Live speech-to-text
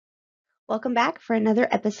Welcome back for another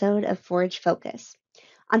episode of Forage Focus.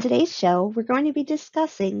 On today's show, we're going to be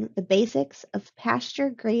discussing the basics of pasture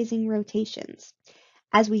grazing rotations.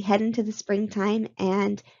 As we head into the springtime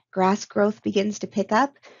and grass growth begins to pick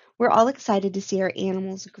up, we're all excited to see our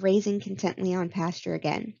animals grazing contently on pasture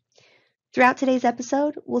again. Throughout today's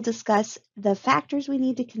episode, we'll discuss the factors we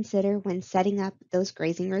need to consider when setting up those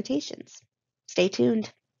grazing rotations. Stay tuned.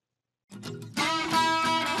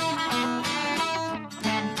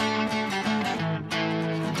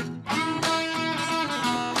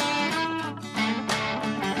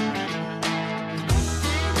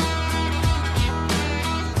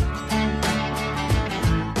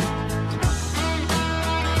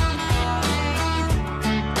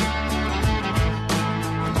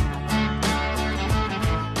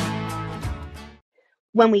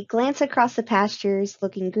 When we glance across the pastures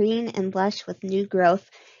looking green and lush with new growth,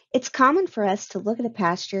 it's common for us to look at a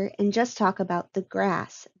pasture and just talk about the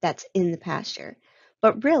grass that's in the pasture.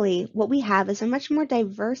 But really, what we have is a much more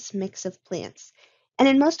diverse mix of plants. And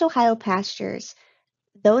in most Ohio pastures,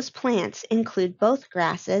 those plants include both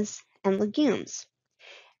grasses and legumes.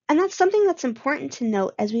 And that's something that's important to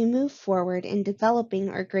note as we move forward in developing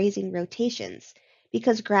our grazing rotations,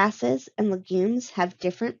 because grasses and legumes have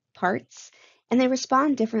different parts and they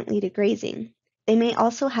respond differently to grazing. They may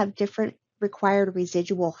also have different required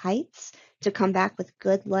residual heights to come back with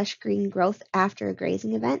good lush green growth after a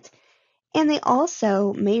grazing event, and they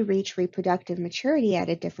also may reach reproductive maturity at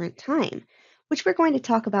a different time, which we're going to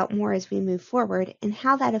talk about more as we move forward and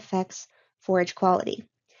how that affects forage quality.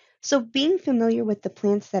 So being familiar with the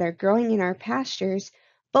plants that are growing in our pastures,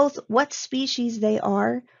 both what species they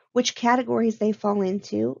are, which categories they fall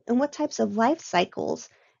into, and what types of life cycles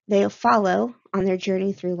they follow on their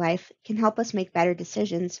journey through life can help us make better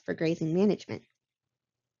decisions for grazing management.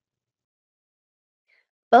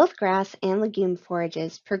 Both grass and legume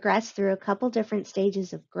forages progress through a couple different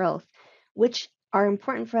stages of growth, which are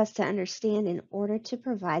important for us to understand in order to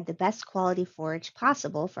provide the best quality forage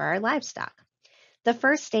possible for our livestock. The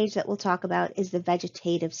first stage that we'll talk about is the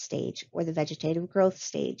vegetative stage, or the vegetative growth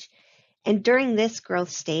stage. And during this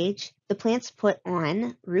growth stage, the plants put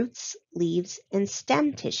on roots, leaves, and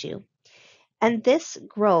stem tissue. And this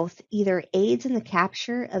growth either aids in the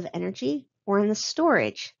capture of energy or in the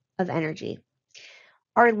storage of energy.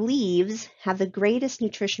 Our leaves have the greatest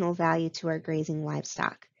nutritional value to our grazing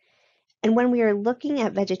livestock. And when we are looking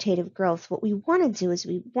at vegetative growth, what we want to do is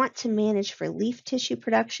we want to manage for leaf tissue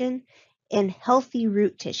production and healthy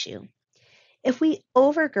root tissue. If we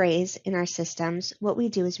overgraze in our systems, what we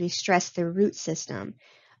do is we stress the root system.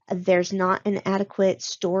 There's not an adequate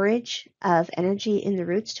storage of energy in the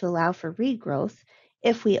roots to allow for regrowth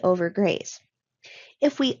if we overgraze.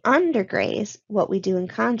 If we undergraze, what we do in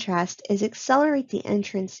contrast is accelerate the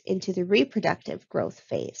entrance into the reproductive growth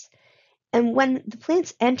phase. And when the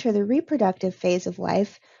plants enter the reproductive phase of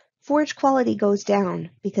life, forage quality goes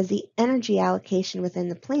down because the energy allocation within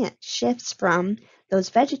the plant shifts from those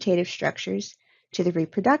vegetative structures to the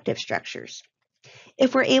reproductive structures.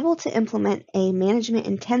 If we're able to implement a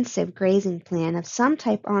management-intensive grazing plan of some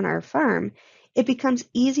type on our farm, it becomes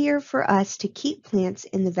easier for us to keep plants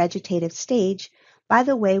in the vegetative stage by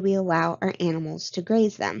the way we allow our animals to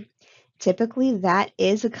graze them. Typically, that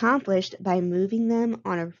is accomplished by moving them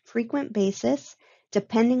on a frequent basis,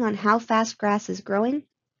 depending on how fast grass is growing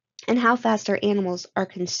and how fast our animals are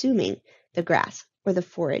consuming the grass or the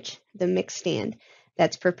forage, the mixed stand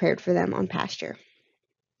that's prepared for them on pasture.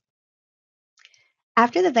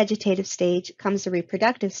 After the vegetative stage comes the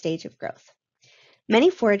reproductive stage of growth. Many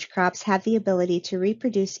forage crops have the ability to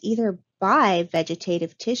reproduce either by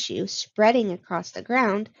vegetative tissue spreading across the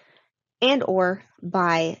ground and or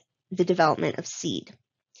by the development of seed.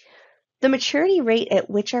 The maturity rate at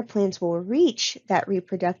which our plants will reach that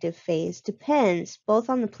reproductive phase depends both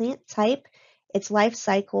on the plant type, its life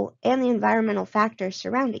cycle, and the environmental factors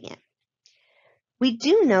surrounding it. We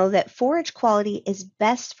do know that forage quality is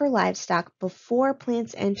best for livestock before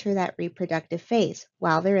plants enter that reproductive phase,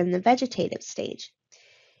 while they're in the vegetative stage.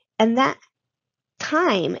 And that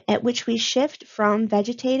time at which we shift from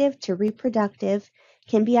vegetative to reproductive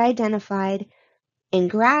can be identified in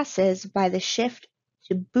grasses by the shift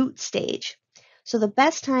to boot stage. So the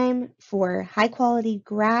best time for high quality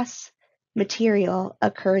grass material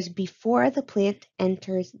occurs before the plant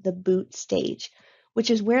enters the boot stage, which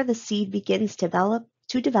is where the seed begins to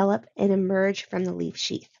develop and emerge from the leaf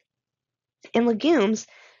sheath. In legumes,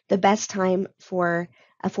 the best time for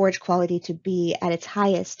a forage quality to be at its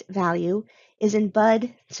highest value is in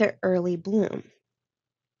bud to early bloom.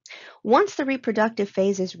 Once the reproductive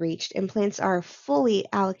phase is reached and plants are fully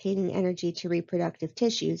allocating energy to reproductive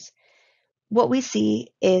tissues, what we see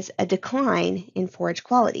is a decline in forage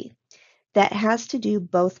quality that has to do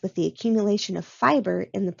both with the accumulation of fiber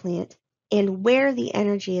in the plant and where the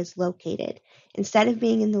energy is located. Instead of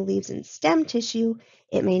being in the leaves and stem tissue,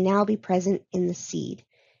 it may now be present in the seed.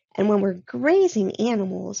 And when we're grazing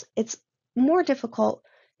animals, it's more difficult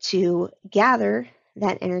to gather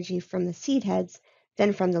that energy from the seed heads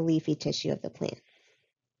than from the leafy tissue of the plant.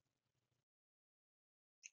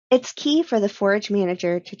 It's key for the forage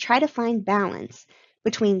manager to try to find balance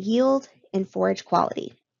between yield and forage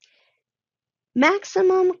quality.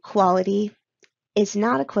 Maximum quality is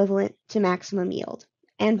not equivalent to maximum yield,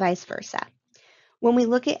 and vice versa. When we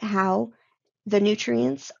look at how the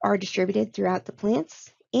nutrients are distributed throughout the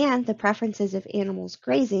plants and the preferences of animals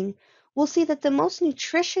grazing, we'll see that the most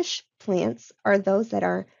nutritious plants are those that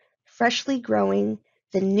are freshly growing.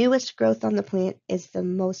 The newest growth on the plant is the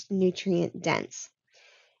most nutrient dense.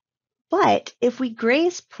 But if we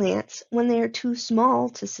graze plants when they are too small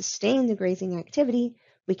to sustain the grazing activity,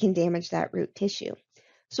 we can damage that root tissue.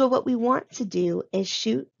 So what we want to do is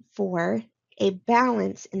shoot for a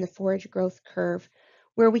balance in the forage growth curve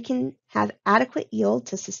where we can have adequate yield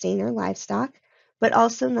to sustain our livestock, but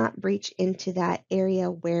also not breach into that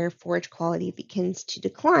area where forage quality begins to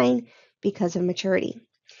decline because of maturity.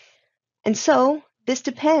 And so this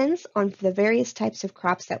depends on the various types of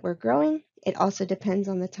crops that we're growing. It also depends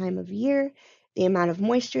on the time of year, the amount of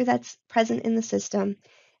moisture that's present in the system.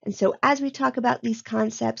 And so as we talk about these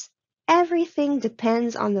concepts, everything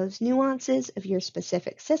depends on those nuances of your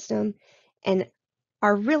specific system and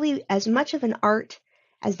are really as much of an art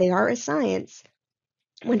as they are a science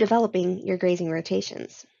when developing your grazing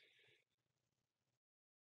rotations.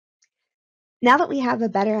 Now that we have a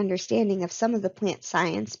better understanding of some of the plant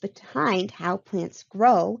science behind how plants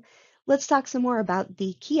grow, let's talk some more about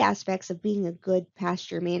the key aspects of being a good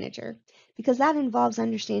pasture manager, because that involves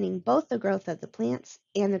understanding both the growth of the plants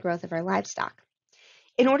and the growth of our livestock.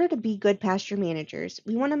 In order to be good pasture managers,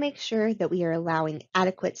 we want to make sure that we are allowing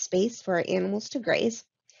adequate space for our animals to graze,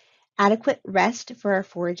 adequate rest for our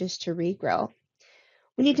forages to regrow.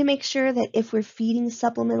 We need to make sure that if we're feeding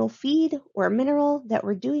supplemental feed or mineral, that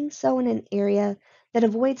we're doing so in an area that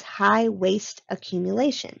avoids high waste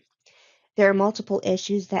accumulation. There are multiple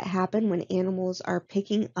issues that happen when animals are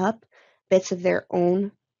picking up bits of their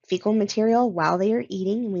own fecal material while they are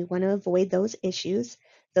eating, and we want to avoid those issues.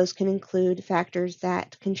 Those can include factors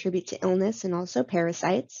that contribute to illness and also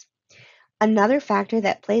parasites. Another factor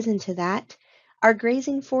that plays into that are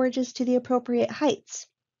grazing forages to the appropriate heights.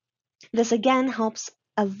 This again helps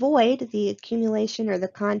avoid the accumulation or the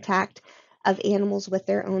contact of animals with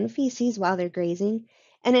their own feces while they're grazing,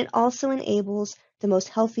 and it also enables the most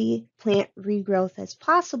healthy plant regrowth as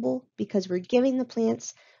possible because we're giving the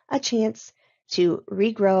plants a chance to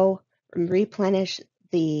regrow and replenish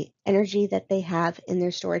the energy that they have in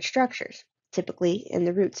their storage structures, typically in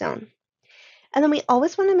the root zone. And then we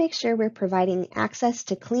always want to make sure we're providing access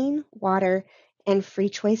to clean water and free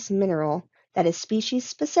choice mineral that is species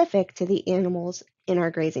specific to the animals in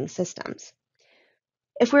our grazing systems.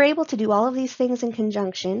 If we're able to do all of these things in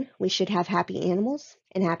conjunction, we should have happy animals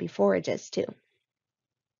and happy forages too.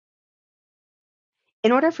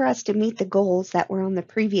 In order for us to meet the goals that were on the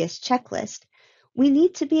previous checklist, we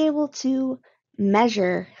need to be able to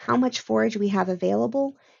measure how much forage we have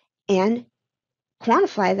available and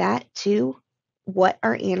quantify that to what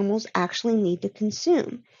our animals actually need to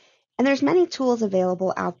consume. And there's many tools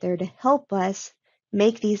available out there to help us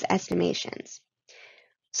make these estimations.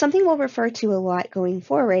 Something we'll refer to a lot going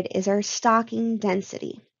forward is our stocking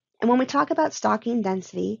density. And when we talk about stocking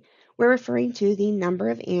density, we're referring to the number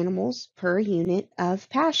of animals per unit of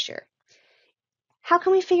pasture. How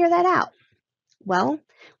can we figure that out? Well,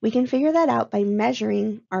 we can figure that out by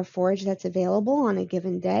measuring our forage that's available on a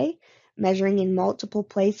given day, measuring in multiple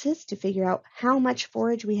places to figure out how much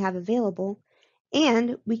forage we have available,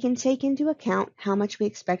 and we can take into account how much we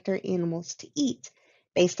expect our animals to eat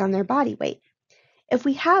based on their body weight. If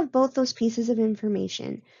we have both those pieces of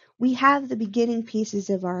information, we have the beginning pieces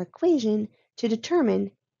of our equation to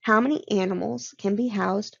determine how many animals can be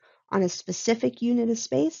housed on a specific unit of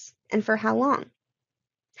space and for how long.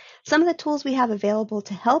 Some of the tools we have available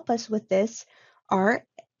to help us with this are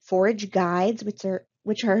forage guides,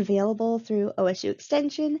 which are available through OSU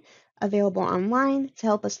Extension, available online to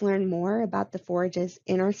help us learn more about the forages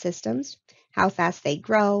in our systems, how fast they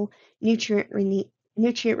grow, nutrient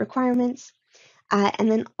requirements.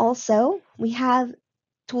 And then also we have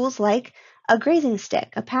tools like a grazing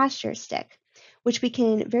stick, a pasture stick, which we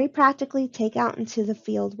can very practically take out into the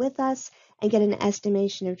field with us and get an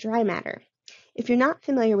estimation of dry matter. If you're not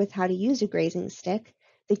familiar with how to use a grazing stick,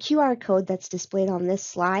 The QR code that's displayed on this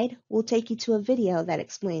slide will take you to a video that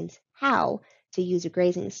explains how to use a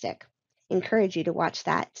grazing stick. I encourage you to watch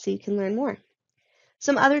that so you can learn more.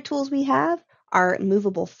 Some other tools we have are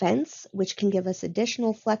movable fence, which can give us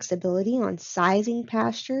additional flexibility on sizing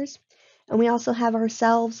pastures. And we also have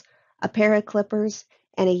ourselves a pair of clippers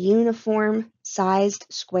and a uniform sized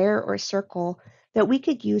square or circle that we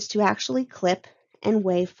could use to actually clip and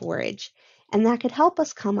weigh forage. And that could help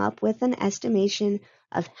us come up with an estimation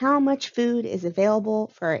of how much food is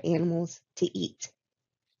available for our animals to eat.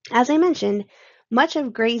 As I mentioned, much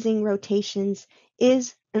of grazing rotations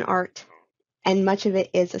is an art and much of it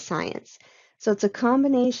is a science. So it's a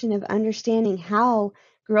combination of understanding how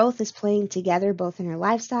growth is playing together both in our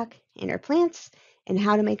livestock and our plants, and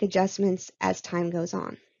how to make adjustments as time goes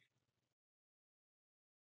on.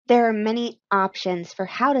 There are many options for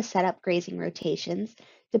how to set up grazing rotations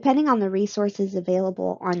depending on the resources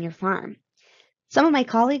available on your farm. Some of my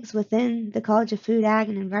colleagues within the College of Food, Ag,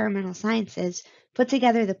 and Environmental Sciences put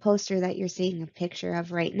together the poster that you're seeing a picture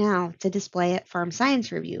of right now to display at Farm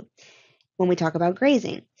Science Review when we talk about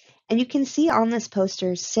grazing. And you can see on this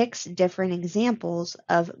poster 6 different examples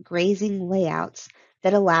of grazing layouts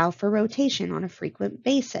that allow for rotation on a frequent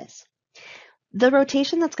basis. The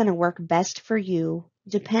rotation that's going to work best for you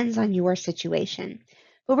depends on your situation,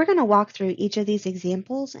 but we're going to walk through each of these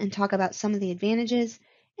examples and talk about some of the advantages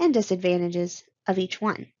and disadvantages of each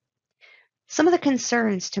one. Some of the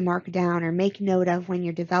concerns to mark down or make note of when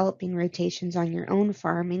you're developing rotations on your own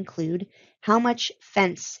farm include how much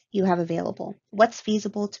fence you have available, what's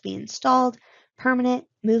feasible to be installed, permanent,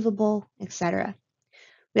 movable, etc.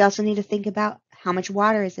 We also need to think about how much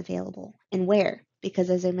water is available and where, because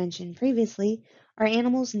as I mentioned previously, our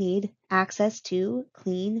animals need access to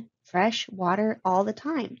clean, fresh water all the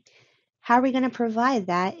time. How are we going to provide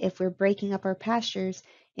that if we're breaking up our pastures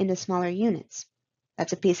into smaller units?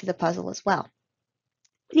 That's a piece of the puzzle as well.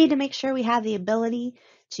 We need to make sure we have the ability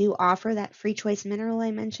to offer that free choice mineral I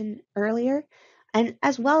mentioned earlier, and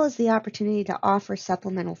as well as the opportunity to offer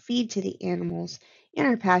supplemental feed to the animals in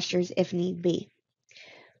our pastures if need be.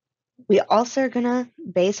 We also are going to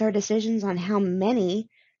base our decisions on how many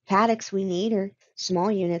paddocks we need or small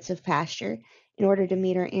units of pasture in order to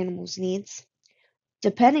meet our animals' needs,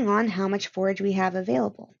 depending on how much forage we have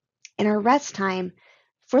available. In our rest time,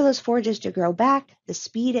 for those forages to grow back, the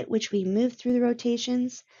speed at which we move through the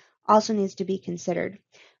rotations also needs to be considered.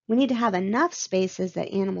 We need to have enough spaces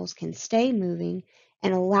that animals can stay moving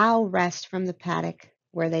and allow rest from the paddock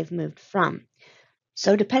where they've moved from.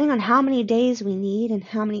 So depending on how many days we need and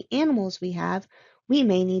how many animals we have, we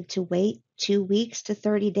may need to wait 2 weeks to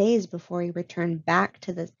 30 days before we return back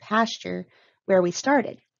to the pasture where we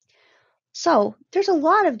started. So there's a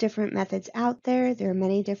lot of different methods out there. There are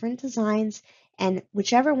many different designs, and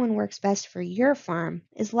whichever one works best for your farm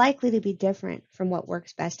is likely to be different from what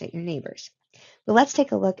works best at your neighbor's. But let's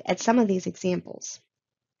take a look at some of these examples.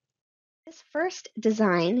 This first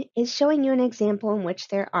design is showing you an example in which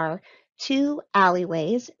there are 2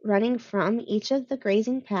 alleyways running from each of the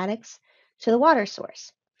grazing paddocks to the water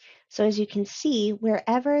source. So as you can see,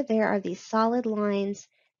 wherever there are these solid lines,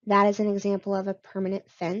 that is an example of a permanent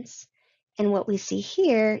fence. And what we see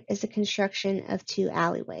here is the construction of 2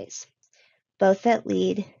 alleyways, both that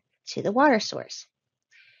lead to the water source.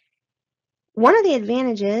 One of the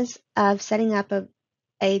advantages of setting up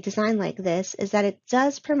a design like this is that it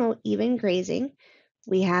does promote even grazing.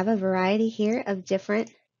 We have a variety here of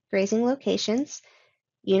different grazing locations,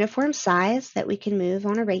 uniform size that we can move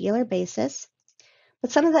on a regular basis.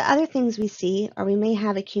 But some of the other things we see are we may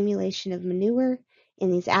have accumulation of manure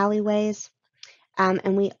in these alleyways,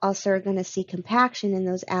 and we also are going to see compaction in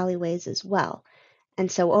those alleyways as well.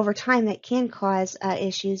 And so over time, that can cause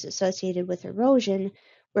issues associated with erosion,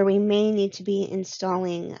 where we may need to be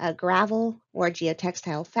installing gravel or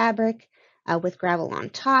geotextile fabric with gravel on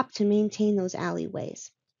top to maintain those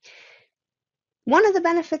alleyways. One of the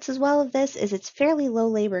benefits as well of this is it's fairly low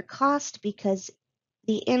labor cost because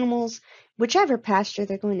the animals, whichever pasture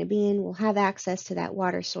they're going to be in, will have access to that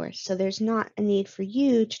water source. So there's not a need for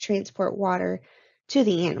you to transport water to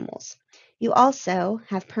the animals. You also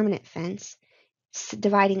have permanent fence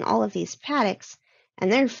dividing all of these paddocks,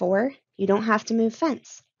 and therefore you don't have to move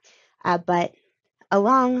fence. But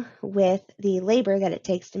along with the labor that it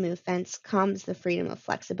takes to move fence comes the freedom of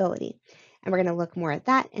flexibility. And we're going to look more at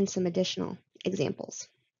that in some additional examples.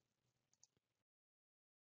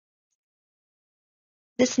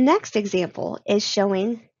 This next example is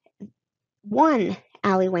showing one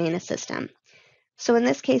alleyway in a system. So in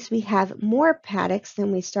this case, we have more paddocks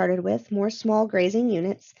than we started with, more small grazing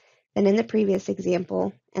units than in the previous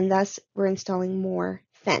example, and thus we're installing more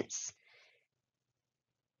fence.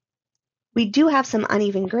 We do have some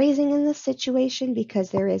uneven grazing in this situation because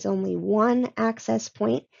there is only one access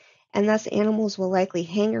point, and thus animals will likely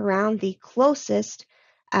hang around the closest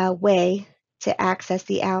way to access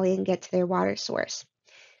the alley and get to their water source.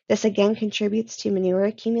 This again contributes to manure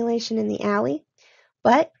accumulation in the alley,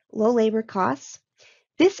 but low labor costs.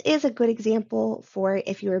 This is a good example for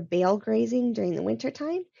if you are bale grazing during the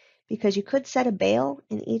wintertime, because you could set a bale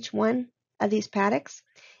in each one of these paddocks,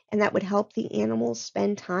 and that would help the animals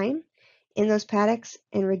spend time in those paddocks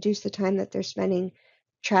and reduce the time that they're spending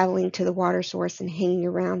traveling to the water source and hanging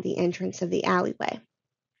around the entrance of the alleyway.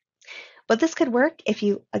 But this could work if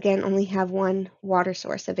you, again, only have one water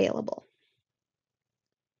source available.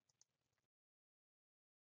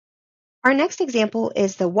 Our next example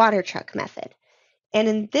is the water truck method. And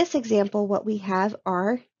in this example, what we have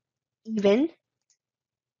are even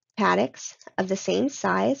paddocks of the same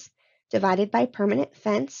size divided by permanent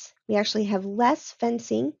fence. We actually have less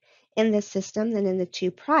fencing in this system than in the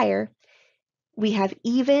two prior. We have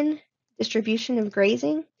even distribution of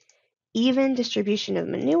grazing, even distribution of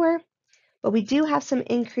manure, but we do have some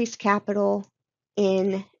increased capital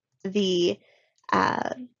in the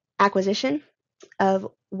uh, acquisition of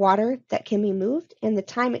water that can be moved and the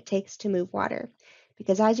time it takes to move water.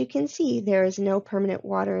 Because as you can see, there is no permanent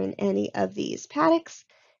water in any of these paddocks,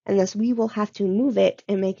 and thus we will have to move it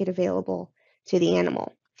and make it available to the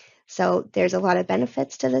animal. So there's a lot of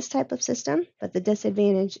benefits to this type of system, but the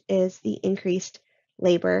disadvantage is the increased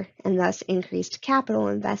labor and thus increased capital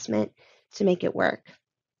investment to make it work.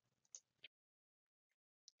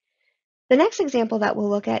 The next example that we'll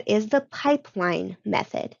look at is the pipeline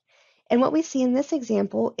method. And what we see in this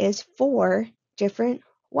example is 4 different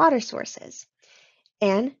water sources.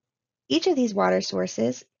 And each of these water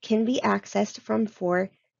sources can be accessed from 4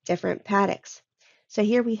 different paddocks. So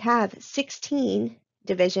here we have 16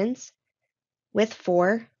 divisions with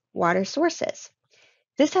 4 water sources.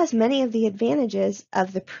 This has many of the advantages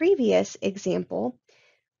of the previous example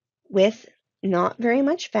with not very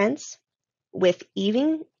much fence, with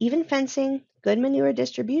even fencing, good manure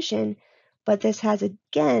distribution, but this has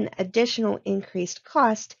again additional increased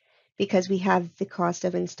cost because we have the cost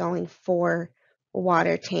of installing 4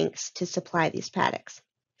 water tanks to supply these paddocks.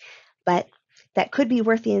 But that could be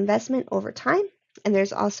worth the investment over time, and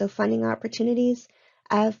there's also funding opportunities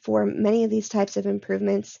for many of these types of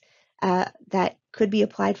improvements that could be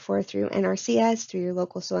applied for through NRCS, through your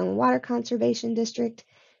local soil and water conservation district,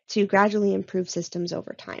 to gradually improve systems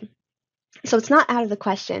over time. So it's not out of the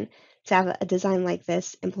question to have a design like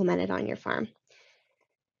this implemented on your farm.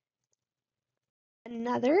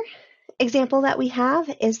 Another example that we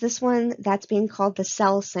have is this one that's being called the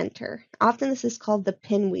cell center. Often this is called the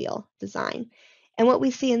pinwheel design. And what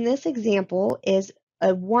we see in this example is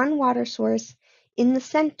a one water source in the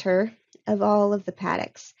center of all of the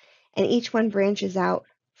paddocks, and each one branches out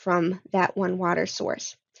from that one water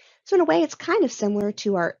source. So in a way, it's kind of similar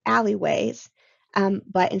to our alleyways,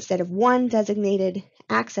 but instead of one designated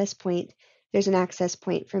access point, there's an access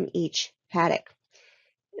point from each paddock.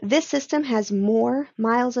 This system has more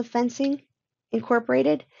miles of fencing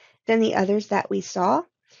incorporated than the others that we saw.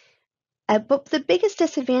 But the biggest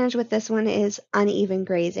disadvantage with this one is uneven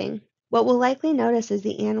grazing. What we'll likely notice is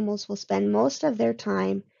the animals will spend most of their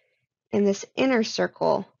time in this inner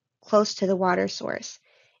circle close to the water source,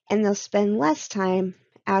 and they'll spend less time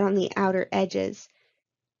out on the outer edges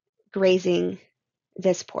grazing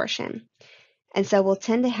this portion. And so we'll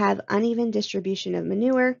tend to have uneven distribution of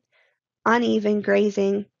manure, uneven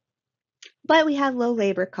grazing, but we have low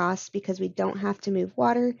labor costs because we don't have to move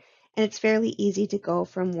water, and it's fairly easy to go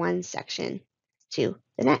from one section to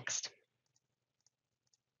the next.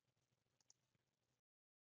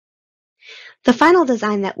 The final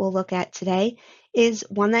design that we'll look at today is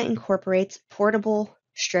one that incorporates portable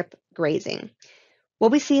strip grazing.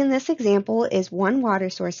 What we see in this example is one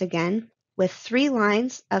water source again with 3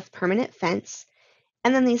 lines of permanent fence,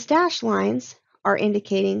 and then these dashed lines are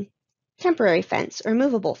indicating temporary fence or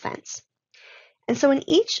movable fence. And so in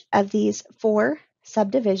each of these 4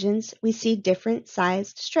 subdivisions, we see different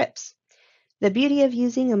sized strips. The beauty of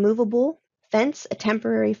using a movable fence, a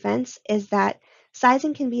temporary fence, is that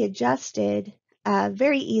sizing can be adjusted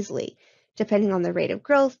very easily, depending on the rate of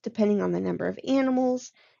growth, depending on the number of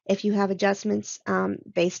animals. If you have adjustments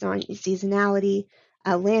based on seasonality,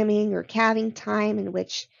 lambing or calving time in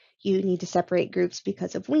which you need to separate groups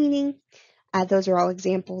because of weaning, those are all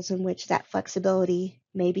examples in which that flexibility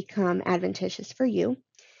may become advantageous for you.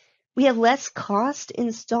 We have less cost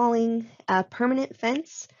installing a permanent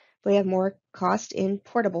fence, but we have more cost in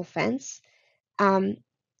portable fence.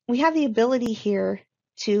 We have the ability here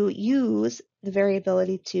to use the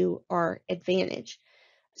variability to our advantage.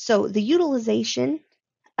 So the utilization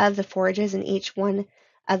of the forages in each one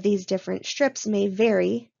of these different strips may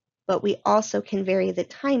vary, but we also can vary the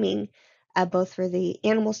timing, both for the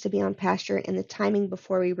animals to be on pasture and the timing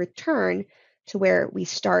before we return to where we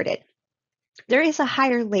started. There is a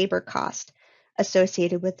higher labor cost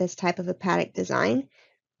associated with this type of a paddock design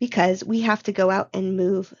because we have to go out and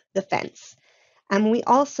move the fence. We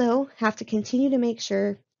also have to continue to make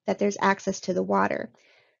sure that there's access to the water.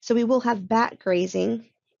 So we will have back grazing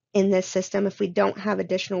in this system if we don't have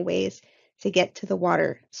additional ways to get to the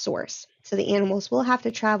water source. So the animals will have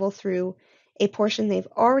to travel through a portion they've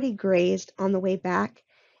already grazed on the way back,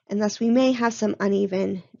 and thus we may have some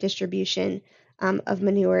uneven distribution of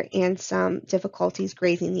manure and some difficulties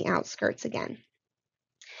grazing the outskirts again.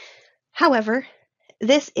 However,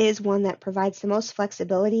 this is one that provides the most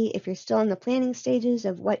flexibility if you're still in the planning stages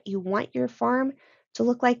of what you want your farm to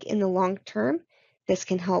look like in the long term. This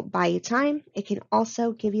can help buy you time. It can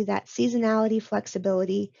also give you that seasonality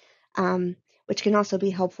flexibility, which can also be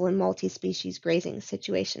helpful in multi-species grazing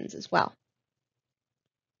situations as well.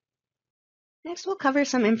 Next, we'll cover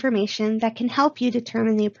some information that can help you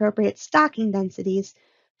determine the appropriate stocking densities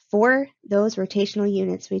for those rotational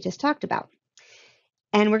units we just talked about.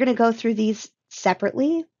 And we're going to go through these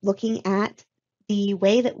separately, looking at the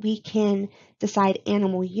way that we can decide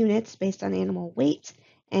animal units based on animal weight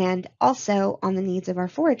and also on the needs of our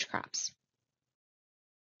forage crops.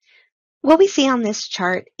 What we see on this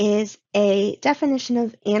chart is a definition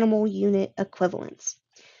of animal unit equivalence.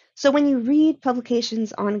 So when you read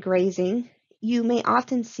publications on grazing, you may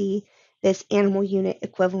often see this animal unit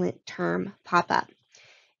equivalent term pop up.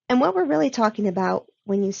 And what we're really talking about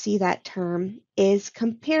when you see that term is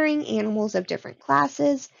comparing animals of different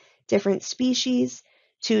classes, different species,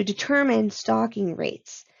 to determine stocking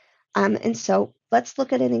rates. And so let's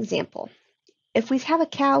look at an example. If we have a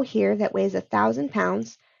cow here that weighs 1,000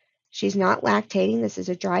 pounds, she's not lactating, this is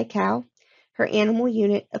a dry cow, her animal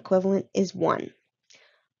unit equivalent is 1.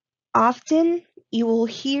 Often you will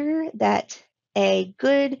hear that a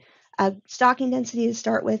good stocking density to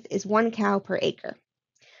start with is 1 cow per acre.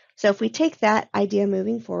 So if we take that idea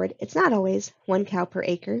moving forward, it's not always 1 cow per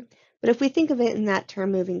acre, but if we think of it in that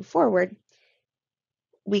term moving forward,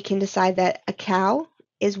 we can decide that a cow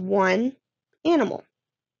is 1 animal.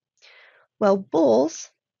 Well, bulls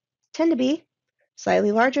tend to be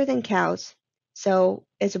slightly larger than cows. So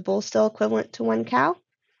is a bull still equivalent to 1 cow?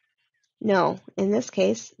 No. In this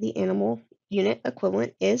case, the animal unit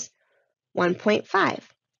equivalent is 1.5.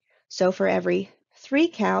 So for every 3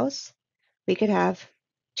 cows, we could have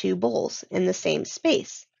 2 bulls in the same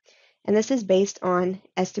space. And this is based on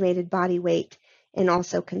estimated body weight and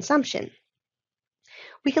also consumption.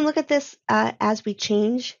 We can look at this as we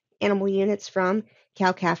change animal units from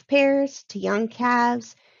cow-calf pairs to young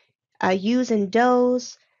calves, ewes and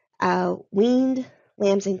does, weaned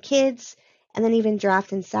lambs and kids, and then even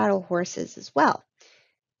draft and saddle horses as well.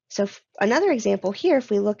 So another example here, if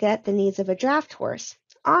we look at the needs of a draft horse,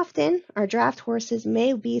 often our draft horses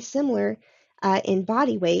may be similar in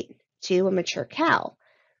body weight to a mature cow.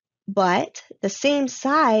 But the same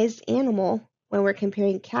sized animal, when we're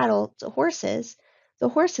comparing cattle to horses, the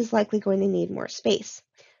horse is likely going to need more space.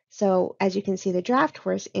 So as you can see, the draft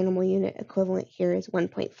horse animal unit equivalent here is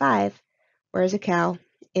 1.5, whereas a cow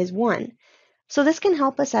is 1. So this can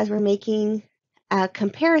help us as we're making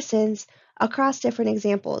comparisons across different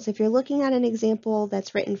examples. If you're looking at an example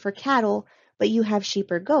that's written for cattle, but you have sheep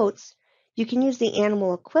or goats, you can use the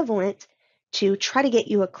animal equivalent to try to get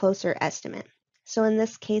you a closer estimate. So in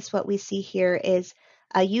this case, what we see here is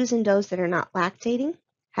ewes and does that are not lactating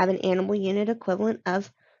have an animal unit equivalent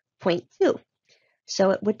of 0.2.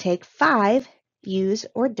 So it would take 5 ewes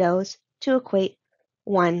or does to equate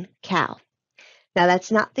 1 cow. Now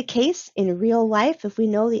that's not the case in real life. If we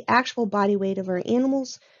know the actual body weight of our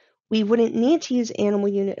animals, we wouldn't need to use animal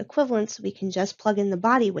unit equivalents. We can just plug in the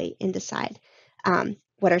body weight and decide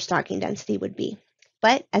what our stocking density would be.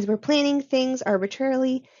 But as we're planning things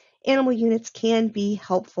arbitrarily, animal units can be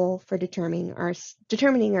helpful for determining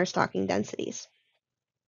our stocking densities.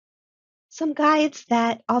 Some guides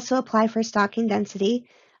that also apply for stocking density,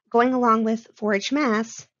 going along with forage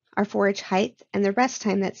mass, are forage height and the rest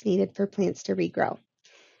time that's needed for plants to regrow.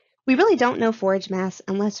 We really don't know forage mass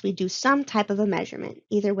unless we do some type of a measurement,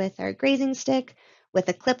 either with our grazing stick, with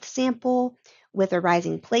a clipped sample, with a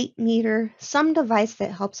rising plate meter, some device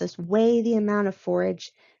that helps us weigh the amount of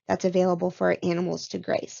forage that's available for our animals to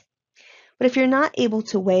graze. But if you're not able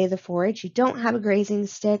to weigh the forage, you don't have a grazing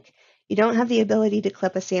stick, you don't have the ability to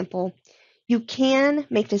clip a sample, you can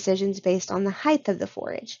make decisions based on the height of the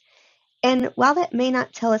forage. And while that may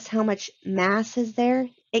not tell us how much mass is there,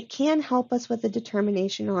 It can help us with a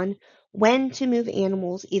determination on when to move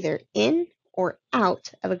animals either in or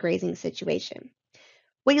out of a grazing situation.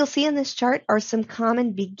 What you'll see in this chart are some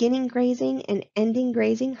common beginning grazing and ending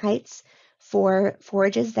grazing heights for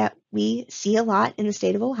forages that we see a lot in the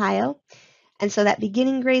state of Ohio. And so that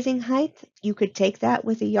beginning grazing height, you could take that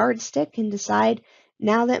with a yardstick and decide,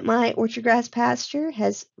 now that my orchard grass pasture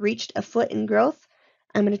has reached a foot in growth,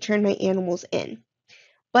 I'm going to turn my animals in.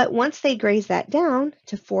 But once they graze that down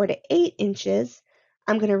to 4 to 8 inches,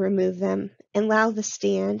 I'm going to remove them and allow the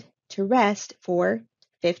stand to rest for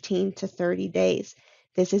 15 to 30 days.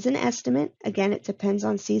 This is an estimate. Again, it depends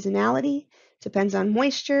on seasonality, depends on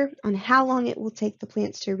moisture, on how long it will take the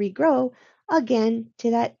plants to regrow, again,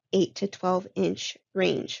 to that 8 to 12 inch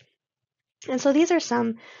range. And so these are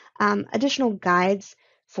some additional guides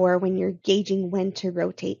for when you're gauging when to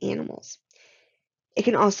rotate animals. It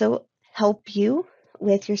can also help you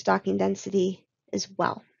with your stocking density as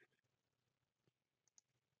well.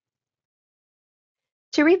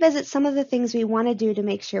 To revisit some of the things we want to do to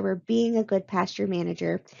make sure we're being a good pasture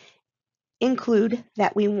manager include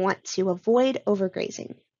that we want to avoid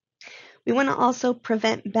overgrazing. We want to also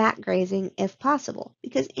prevent backgrazing if possible,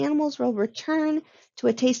 because animals will return to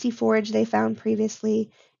a tasty forage they found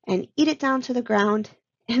previously and eat it down to the ground,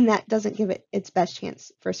 and that doesn't give it its best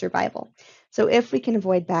chance for survival. So if we can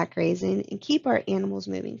avoid backgrazing and keep our animals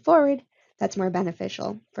moving forward, that's more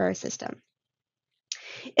beneficial for our system.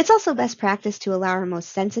 It's also best practice to allow our most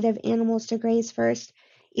sensitive animals to graze first,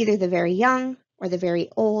 either the very young or the very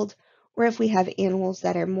old, or if we have animals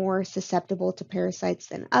that are more susceptible to parasites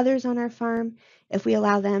than others on our farm, if we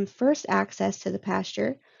allow them first access to the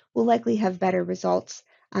pasture, we'll likely have better results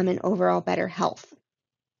and overall better health.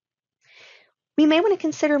 We may want to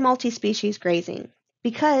consider multi-species grazing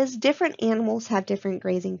because different animals have different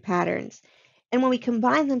grazing patterns, and when we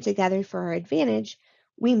combine them together for our advantage,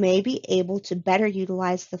 we may be able to better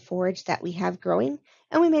utilize the forage that we have growing,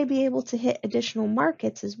 and we may be able to hit additional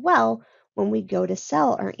markets as well when we go to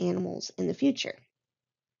sell our animals in the future.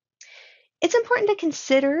 It's important to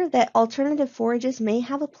consider that alternative forages may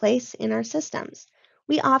have a place in our systems.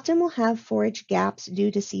 We often will have forage gaps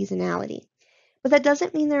due to seasonality, but that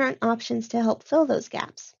doesn't mean there aren't options to help fill those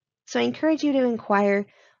gaps. So I encourage you to inquire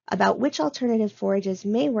about which alternative forages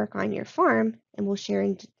may work on your farm, and we'll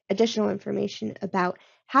share additional information about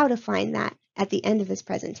how to find that at the end of this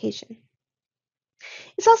presentation.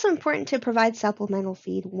 It's also important to provide supplemental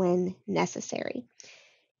feed when necessary.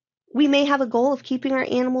 We may have a goal of keeping our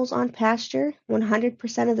animals on pasture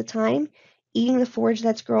 100% of the time, eating the forage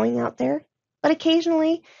that's growing out there, but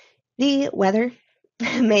occasionally the weather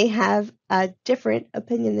may have a different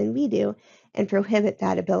opinion than we do and prohibit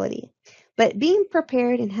that ability. But being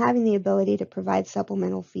prepared and having the ability to provide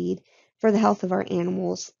supplemental feed for the health of our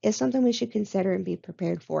animals is something we should consider and be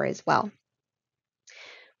prepared for as well.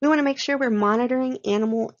 We want to make sure we're monitoring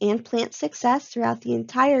animal and plant success throughout the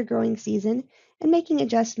entire growing season and making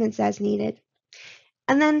adjustments as needed.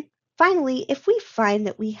 And then finally, if we find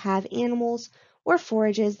that we have animals or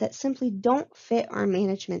forages that simply don't fit our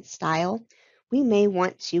management style, we may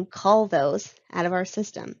want to cull those out of our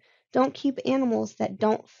system. Don't keep animals that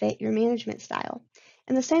don't fit your management style.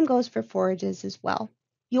 And the same goes for forages as well.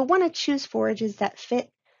 You'll want to choose forages that fit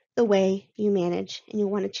the way you manage, and you'll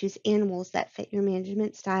want to choose animals that fit your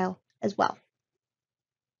management style as well.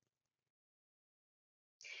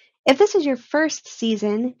 If this is your first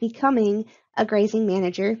season becoming a grazing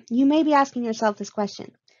manager, you may be asking yourself this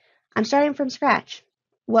question. I'm starting from scratch.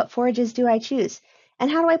 What forages do I choose?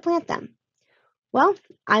 And how do I plant them? Well,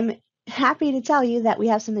 I'm happy to tell you that we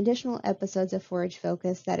have some additional episodes of Forage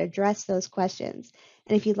Focus that address those questions.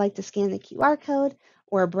 And if you'd like to scan the QR code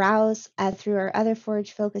or browse through our other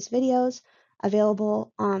Forage Focus videos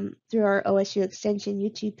available through our OSU Extension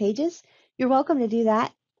YouTube pages, you're welcome to do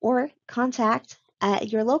that or contact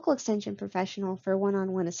your local extension professional for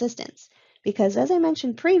one-on-one assistance. Because as I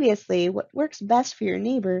mentioned previously, what works best for your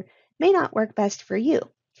neighbor may not work best for you.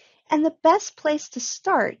 And the best place to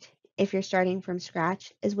start if you're starting from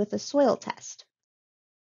scratch is with a soil test.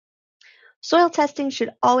 Soil testing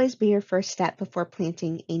should always be your first step before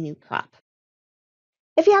planting a new crop.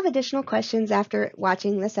 If you have additional questions after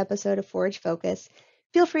watching this episode of Forage Focus,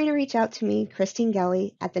 feel free to reach out to me, Christine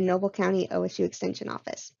Gelley, at the Noble County OSU Extension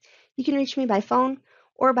Office. You can reach me by phone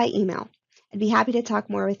or by email. I'd be happy to talk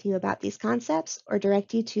more with you about these concepts or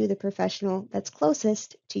direct you to the professional that's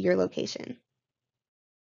closest to your location.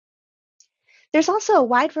 There's also a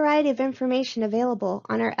wide variety of information available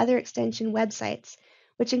on our other extension websites,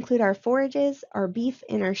 which include our forages, our beef,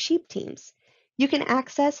 and our sheep teams. You can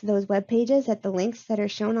access those web pages at the links that are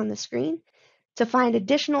shown on the screen. to find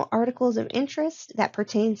additional articles of interest that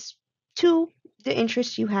pertains to the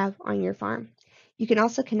interest you have on your farm. You can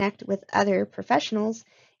also connect with other professionals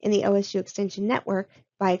in the OSU Extension Network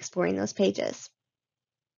by exploring those pages.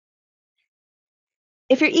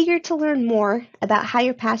 If you're eager to learn more about how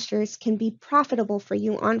your pastures can be profitable for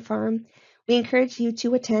you on farm, we encourage you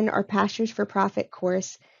to attend our Pastures for Profit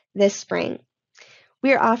course this spring.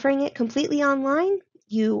 We are offering it completely online.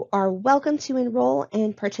 You are welcome to enroll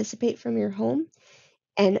and participate from your home.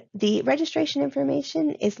 And the registration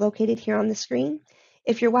information is located here on the screen.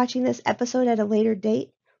 If you're watching this episode at a later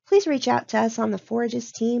date, please reach out to us on the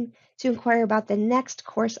Forages team to inquire about the next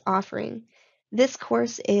course offering. This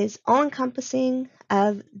course is all-encompassing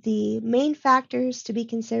of the main factors to be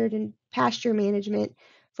considered in pasture management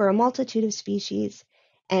for a multitude of species,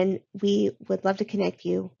 and we would love to connect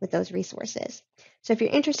you with those resources. So if you're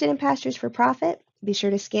interested in Pastures for Profit, be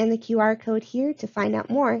sure to scan the QR code here to find out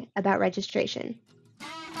more about registration.